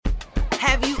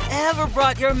Have you ever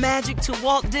brought your magic to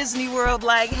Walt Disney World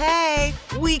like, hey,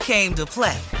 we came to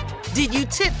play? Did you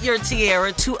tip your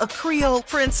tiara to a Creole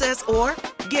princess or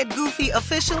get goofy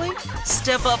officially?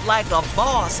 Step up like a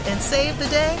boss and save the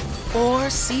day? Or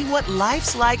see what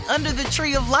life's like under the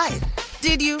tree of life?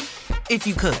 Did you? If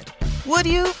you could. Would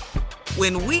you?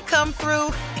 When we come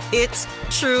through, it's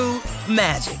true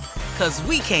magic. 'Cause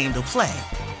we came to play.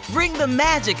 Bring the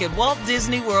magic at Walt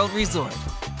Disney World Resort.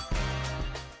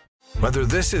 Whether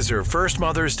this is her first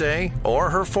Mother's Day or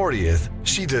her 40th,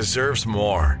 she deserves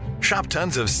more. Shop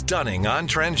tons of stunning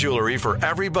on-trend jewelry for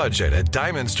every budget at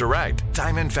Diamonds Direct.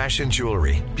 Diamond fashion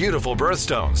jewelry, beautiful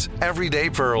birthstones,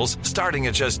 everyday pearls starting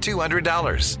at just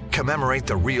 $200. Commemorate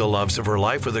the real loves of her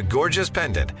life with a gorgeous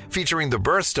pendant featuring the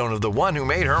birthstone of the one who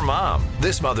made her mom.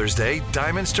 This Mother's Day,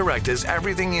 Diamonds Direct is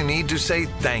everything you need to say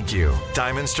thank you.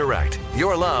 Diamonds Direct,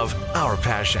 your love, our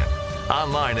passion.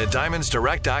 Online at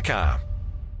diamondsdirect.com.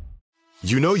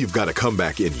 You know you've got a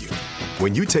comeback in you.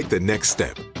 When you take the next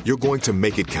step, you're going to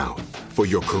make it count. For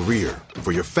your career,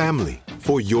 for your family,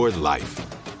 for your life.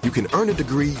 You can earn a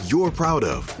degree you're proud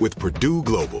of with Purdue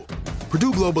Global.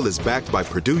 Purdue Global is backed by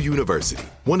Purdue University,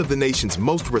 one of the nation's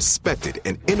most respected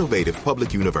and innovative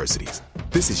public universities.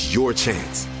 This is your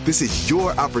chance. This is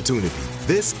your opportunity.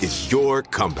 This is your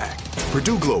comeback.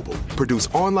 Purdue Global, Purdue's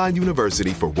online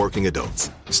university for working adults.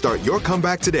 Start your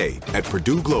comeback today at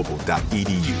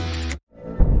purdueglobal.edu.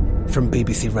 From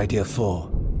BBC Radio 4,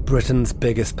 Britain's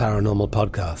biggest paranormal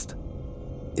podcast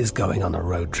is going on a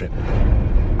road trip.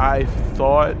 I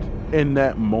thought in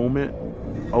that moment,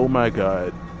 oh my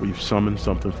God, we've summoned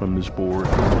something from this board.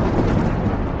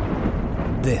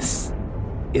 This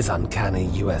is Uncanny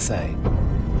USA.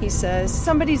 He says,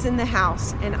 somebody's in the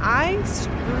house, and I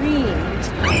screamed.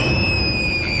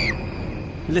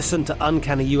 Listen to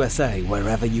Uncanny USA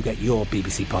wherever you get your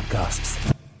BBC podcasts,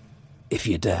 if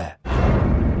you dare.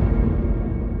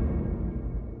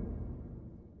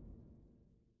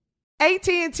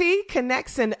 AT&T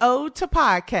connects an ode to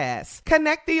podcasts.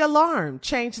 Connect the alarm.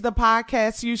 Change the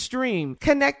podcast you stream.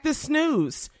 Connect the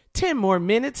snooze. 10 more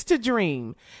minutes to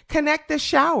dream. Connect the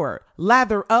shower.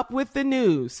 Lather up with the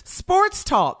news. Sports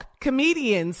talk,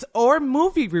 comedians, or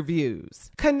movie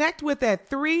reviews. Connect with that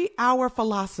 3-hour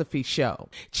philosophy show.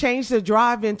 Change the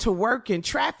drive into work and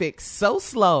traffic so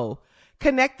slow.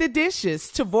 Connect the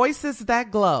dishes to voices that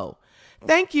glow.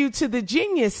 Thank you to the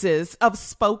geniuses of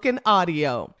spoken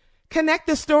audio. Connect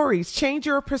the stories, change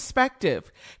your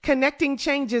perspective. Connecting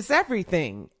changes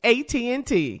everything.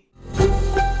 AT&T.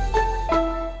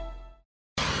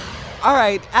 All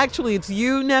right, actually, it's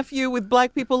you, nephew, with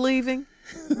Black people leaving.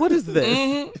 What is this?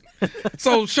 Mm-hmm.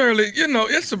 So, Shirley, you know,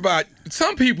 it's about,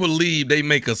 some people leave, they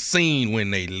make a scene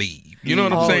when they leave. You know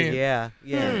what I'm saying? Yeah.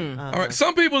 All right,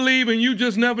 some people leave and you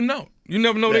just never know. You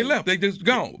never know they left. They just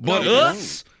gone. But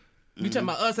us... You talking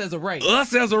about us as a race?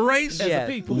 Us as a race? As a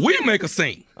people. We make a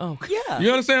scene. Oh, yeah.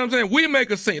 You understand what I'm saying? We make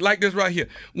a scene like this right here.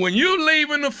 When you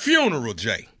leaving the funeral,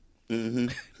 Jay,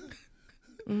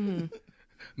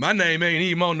 my name ain't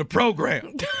even on the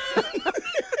program.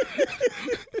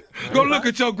 Go look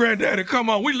at your granddaddy. Come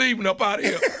on, we leaving up out of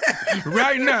here.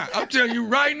 Right now. I'm telling you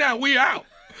right now, we out.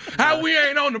 How we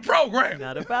ain't on the program?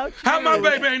 Not about you. How my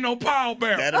baby ain't no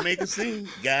pallbearer? Gotta make a scene.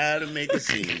 Gotta make a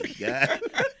scene.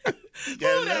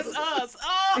 Oh, that's us.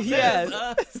 Oh, Yes.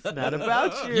 that's us. Not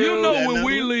about you. You know when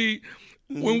we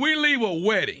leave a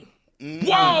wedding.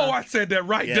 Whoa, I said that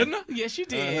right, didn't I? Yes, you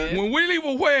did. When we leave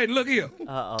a wedding, look here.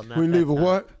 Not We leave a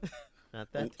what?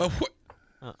 Not that.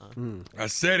 I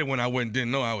said it when I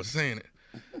didn't know I was saying it.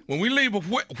 When we leave a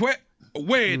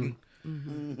wedding,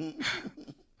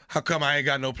 how come I ain't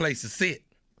got no place to sit?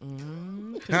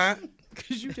 Huh?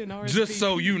 Because you didn't already. Just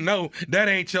so you know,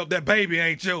 that baby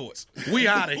ain't yours. We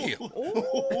out of here.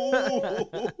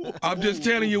 I'm just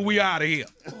telling you, we out of here.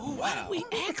 Why do we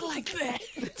act like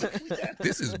that?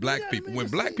 This is black people. When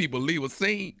black people leave a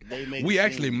scene, we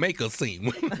actually make a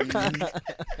scene.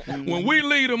 When we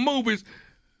leave the movies,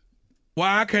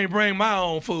 why I can't bring my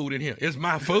own food in here? It's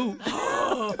my food.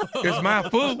 It's my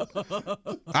food.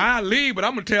 I leave, but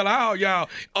I'm going to tell all y'all,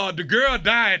 the girl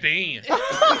died at the end.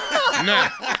 Now,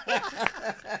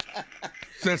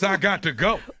 since I got to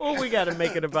go. Well, we got to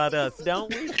make it about us,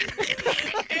 don't we?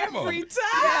 Every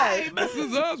time. This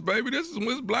is us, baby. This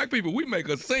is black people. We make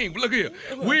a scene. Look here.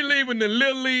 We leaving the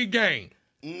Little League game.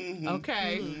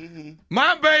 Okay.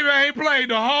 My baby ain't played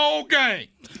the whole game.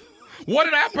 What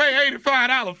did I pay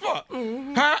 $85 for?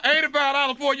 Huh?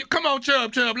 $85 for you? Come on,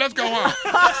 Chub, let's go on.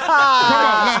 Come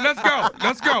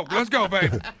on, let's go,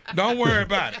 baby. Don't worry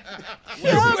about it.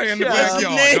 You play in the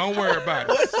backyard. Don't worry about it.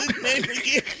 What's his name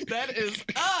again? That is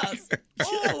us.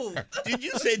 Oh, did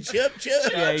you say Chub?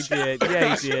 Yeah, he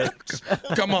did.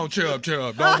 Come on, Chub.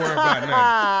 Don't worry about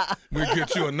nothing. We'll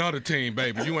get you another team,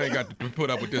 baby. You ain't got to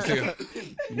put up with this here.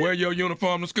 Wear your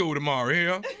uniform to school tomorrow,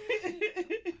 here.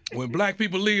 When black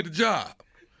people leave the job,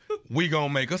 we gonna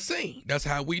make a scene. That's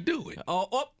how we do it.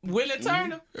 Willie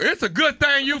Turner. It's a good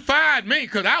thing you fired me,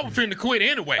 because I was finna quit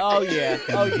anyway. Oh, yeah.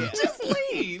 Just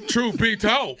leave. Truth be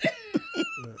told.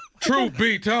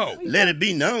 Let it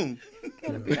be known.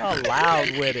 Be all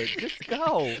loud with it. Just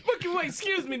go. Wait,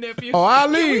 excuse me, nephew. Oh, I'll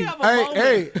leave.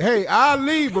 Hey, I'll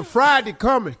leave, but Friday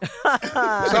coming. That's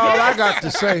all I got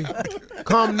to say.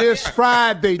 Come this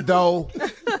Friday, though.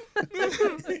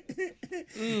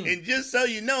 And just so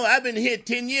you know, I've been here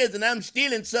 10 years and I'm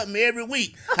stealing something every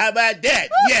week. How about that?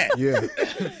 Yeah.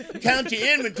 Count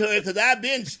your inventory because I've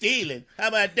been stealing. How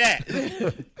about that?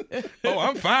 Oh,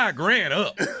 I'm $5,000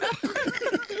 up.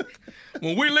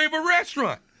 When we leave a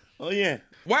restaurant. Oh, yeah.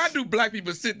 Why do black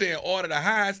people sit there and order the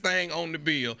highest thing on the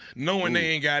bill knowing they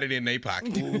ain't got it in their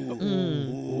pocket?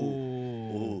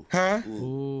 Huh?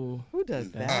 Who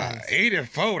does that?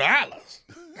 $84.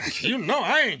 You know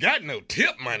I ain't got no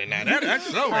tip money now. That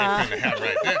so ain't finna happen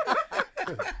right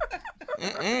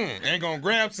there. Ain't gonna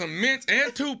grab some mints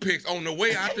and toothpicks on the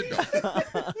way out the door.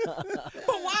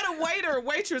 But why the waiter or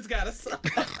waitress gotta suck?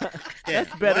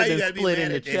 That's better than splitting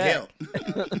the check.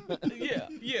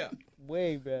 Yeah.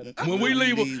 Way better. When we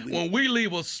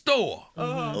leave a store,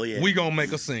 we gonna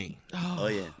make a scene. Oh,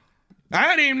 yeah.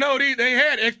 I didn't even know they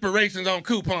had expirations on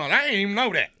coupons. I didn't even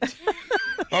know that.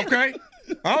 Okay?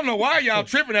 I don't know why y'all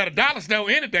tripping at a dollar store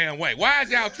any damn way. Why is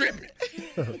y'all tripping?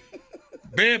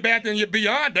 Bed Bath &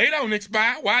 Beyond, they don't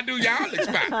expire. Why do y'all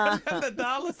expire? The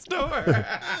dollar store.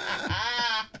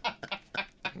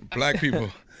 Black people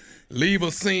leave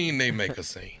a scene, they make a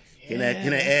scene. Can I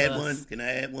add one? Can I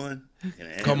add one?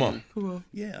 Come on.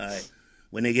 Yeah, all right.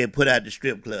 When they get put out the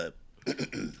strip club,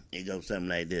 it goes something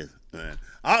like this.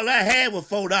 All I had was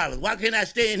 $4. Why can't I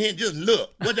stay in here and just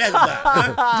look? What that's about?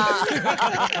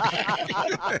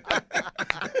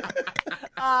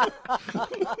 Huh?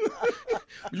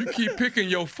 You keep picking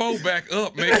your foe back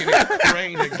up, making it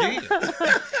rain again.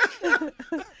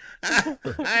 I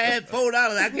had $4.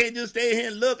 I can't just stay here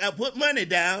and look. I put money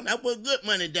down. I put good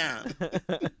money down.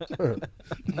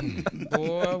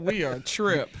 Boy, we are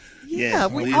trip. Yeah,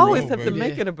 we always have to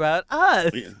make it about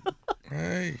us.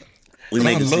 Hey. We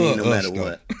make a scene no matter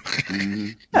what.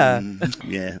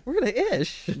 Yeah. We're the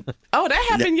ish. Oh, that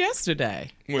happened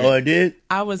yesterday. Oh, it did?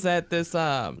 I was at this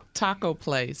taco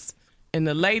place, and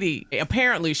the lady,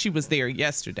 apparently she was there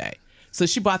yesterday. So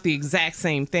she bought the exact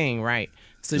same thing, right?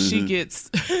 So she gets,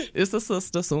 it's a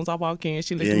sister. As soon as I walk in,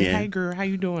 she looks at me, hey, girl, how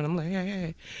you doing? I'm like,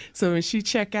 hey. So when she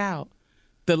check out,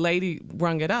 the lady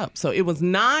rung it up. So it was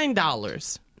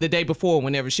 $9 the day before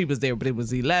whenever she was there, but it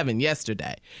was $11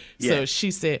 yesterday. Yeah. So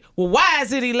she said, well, why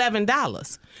is it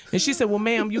 $11? And she said, well,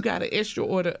 ma'am, you got an extra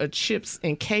order of chips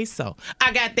and queso.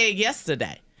 I got that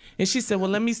yesterday. And she said, well,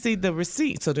 let me see the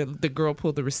receipt. So the girl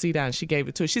pulled the receipt out and she gave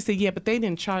it to her. She said, yeah, but they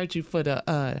didn't charge you for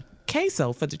the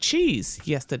queso, for the cheese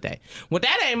yesterday. Well,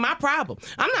 that ain't my problem.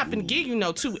 I'm not finna give you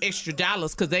no $2 extra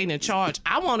because they didn't charge.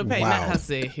 I want to pay now. I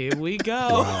said, here we go.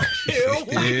 Wow. Here we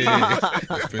go.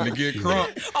 It's finna get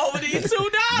crunk. Over these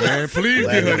 $2. Man, please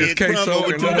get her this queso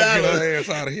and let her get her ass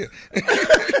out of here.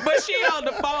 But she on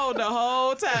the phone the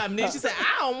whole time. Then she said,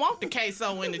 I don't want the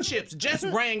queso and the chips. Just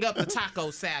bring up the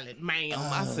taco salad, ma'am.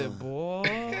 I said, boy.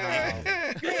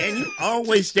 And you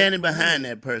always standing behind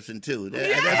that person, too.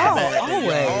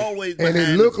 That's always. And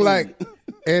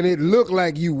it looked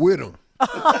like you with them.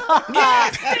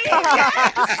 Yes.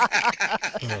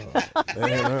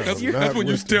 That's when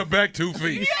you step back 2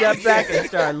 feet. You step back and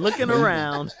start looking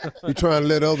around. You're trying to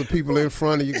let other people in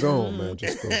front of you go on, man.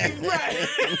 Just go ahead. Right.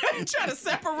 Try to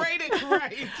separate it,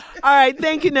 right. All right,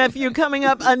 thank you, nephew. Coming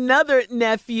up, another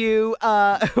nephew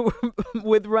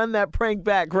with Run That Prank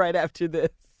Back right after this.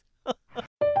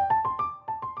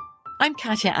 I'm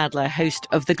Katya Adler, host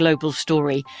of The Global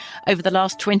Story. Over the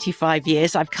last 25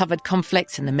 years, I've covered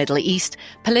conflicts in the Middle East,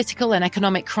 political and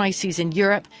economic crises in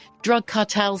Europe, drug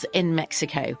cartels in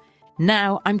Mexico.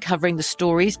 Now I'm covering the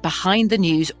stories behind the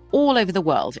news all over the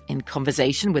world in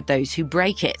conversation with those who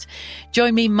break it.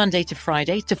 Join me Monday to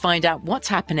Friday to find out what's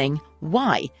happening,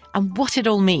 why, and what it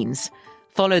all means.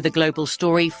 Follow The Global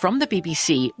Story from the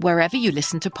BBC wherever you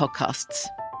listen to podcasts.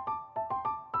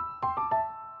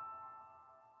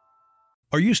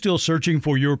 Are you still searching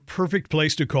for your perfect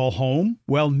place to call home?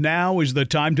 Well, now is the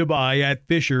time to buy at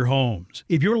Fisher Homes.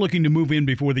 If you're looking to move in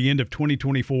before the end of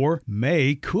 2024,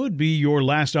 May could be your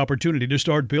last opportunity to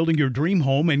start building your dream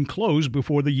home and close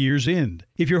before the year's end.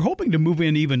 If you're hoping to move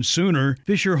in even sooner,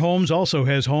 Fisher Homes also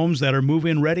has homes that are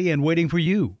move-in ready and waiting for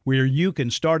you, where you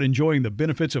can start enjoying the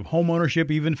benefits of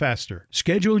homeownership even faster.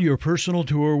 Schedule your personal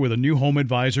tour with a new home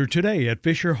advisor today at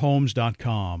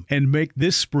FisherHomes.com and make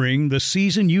this spring the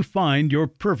season you find your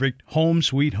perfect home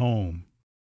sweet home.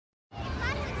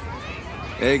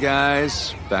 Hey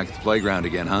guys, back at the playground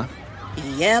again, huh?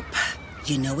 Yep.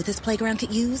 You know what this playground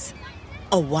could use?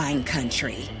 A wine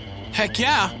country. Heck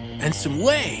yeah, and some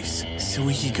waves so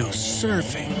we could go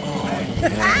surfing. Oh,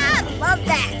 yeah. Love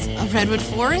that. A redwood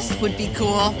forest would be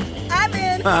cool. I'm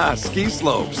in. Ski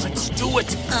slopes. Let's do it.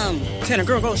 Can a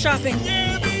girl go shopping?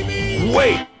 Yeah, baby.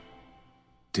 Wait.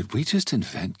 Did we just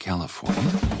invent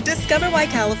California? Discover why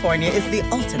California is the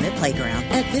ultimate playground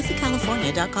at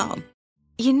visitcalifornia.com.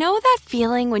 You know that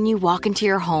feeling when you walk into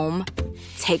your home,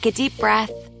 take a deep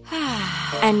breath,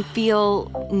 and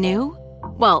feel new?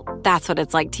 Well, that's what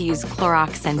it's like to use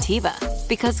Clorox Scentiva.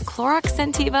 Because Clorox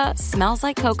Scentiva smells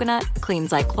like coconut,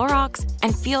 cleans like Clorox,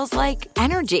 and feels like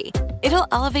energy. It'll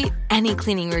elevate any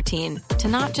cleaning routine to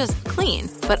not just clean,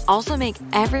 but also make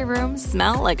every room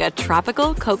smell like a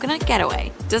tropical coconut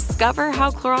getaway. Discover how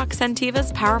Clorox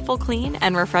Scentiva's powerful clean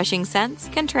and refreshing scents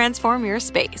can transform your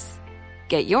space.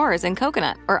 Get yours in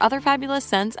coconut or other fabulous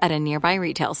scents at a nearby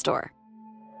retail store.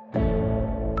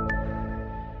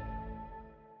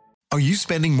 Are you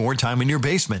spending more time in your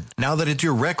basement now that it's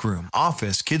your rec room,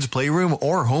 office, kids' playroom,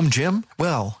 or home gym?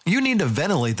 Well, you need to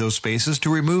ventilate those spaces to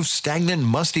remove stagnant,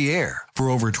 musty air. For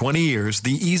over 20 years,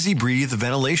 the Easy Breathe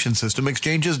ventilation system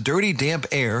exchanges dirty, damp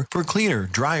air for cleaner,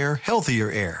 drier, healthier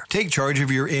air. Take charge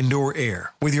of your indoor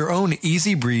air with your own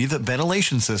Easy Breathe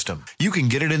ventilation system. You can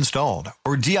get it installed,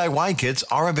 or DIY kits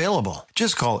are available.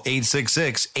 Just call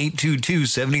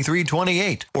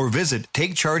 866-822-7328 or visit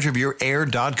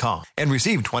takechargeofyourair.com and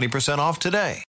receive 20% off today.